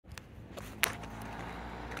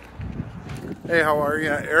Hey, how are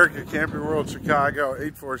you? Eric at Camping World Chicago,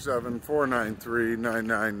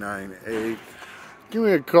 847-493-9998. Give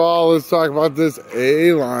me a call. Let's talk about this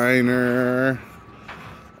A-liner.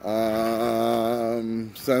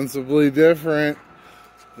 Sensibly different.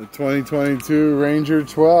 The 2022 Ranger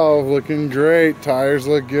 12 looking great. Tires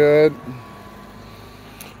look good.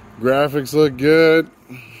 Graphics look good.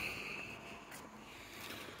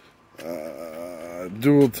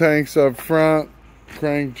 Dual tanks up front.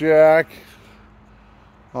 Crank jack.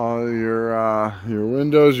 All your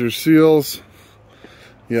windows, your seals.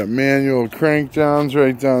 You got manual crank downs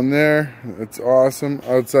right down there. That's awesome.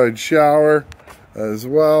 Outside shower as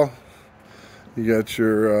well. You got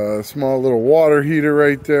your small little water heater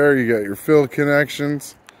right there. You got your fill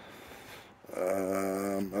connections.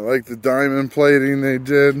 I like the diamond plating they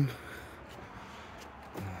did.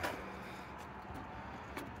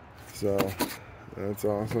 So that's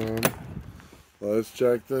awesome. Let's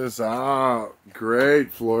check this out.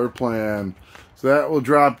 Great floor plan. So that will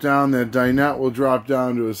drop down, that dinette will drop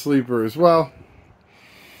down to a sleeper as well.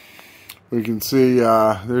 We can see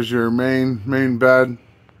there's your main bed.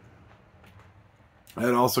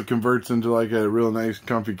 It also converts into like a real nice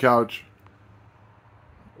comfy couch.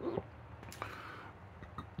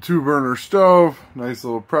 2-burner stove, nice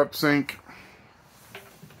little prep sink.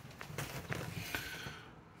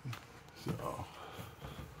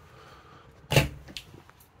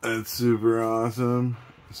 That's super awesome.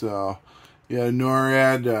 So, yeah,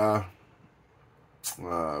 NORAD,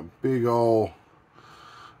 big old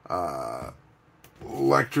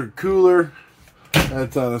electric cooler.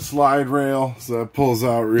 That's on a slide rail, so that pulls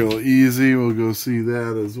out real easy. We'll go see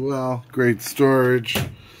that as well. Great storage.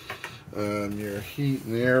 Your heat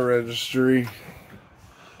and air registry.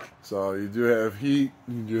 So you do have heat,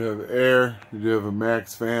 you do have air, you do have a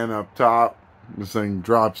max fan up top. This thing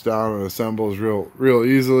drops down and assembles real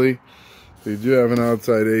easily. So you do have an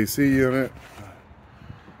outside AC unit.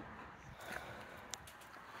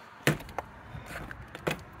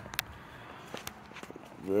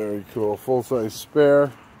 Very cool. Full-size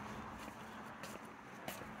spare.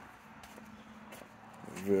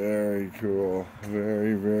 Very cool.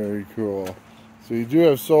 Very cool. So you do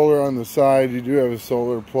have solar on the side. You do have a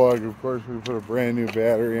solar plug. Of course, we put a brand new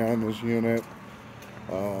battery on this unit.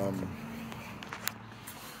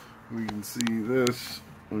 We can see this.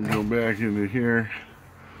 We'll go back into here.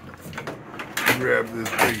 Grab this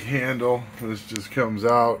big handle. This just comes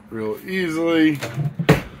out real easily.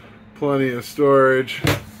 Plenty of storage.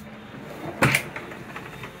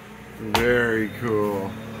 Very cool.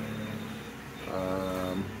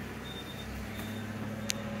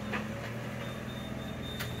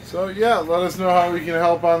 So yeah, let us know how we can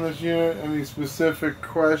help on this unit. Any specific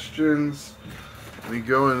questions? Let me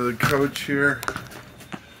go into the coach here.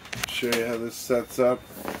 Show you how this sets up.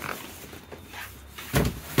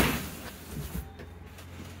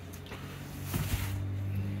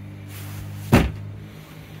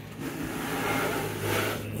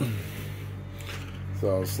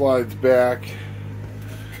 So slides back,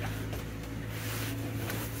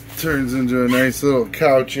 turns into a nice little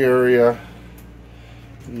couch area.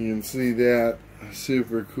 You can see that,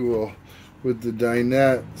 super cool with the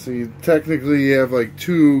dinette. So you technically have like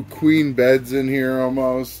 2 queen beds in here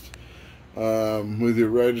almost. With your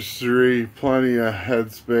registry, plenty of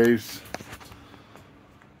headspace.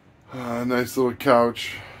 Nice little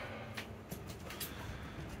couch.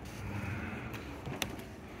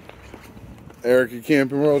 Eric at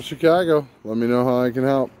Camping World Chicago. Let me know how I can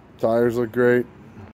help. Tires look great.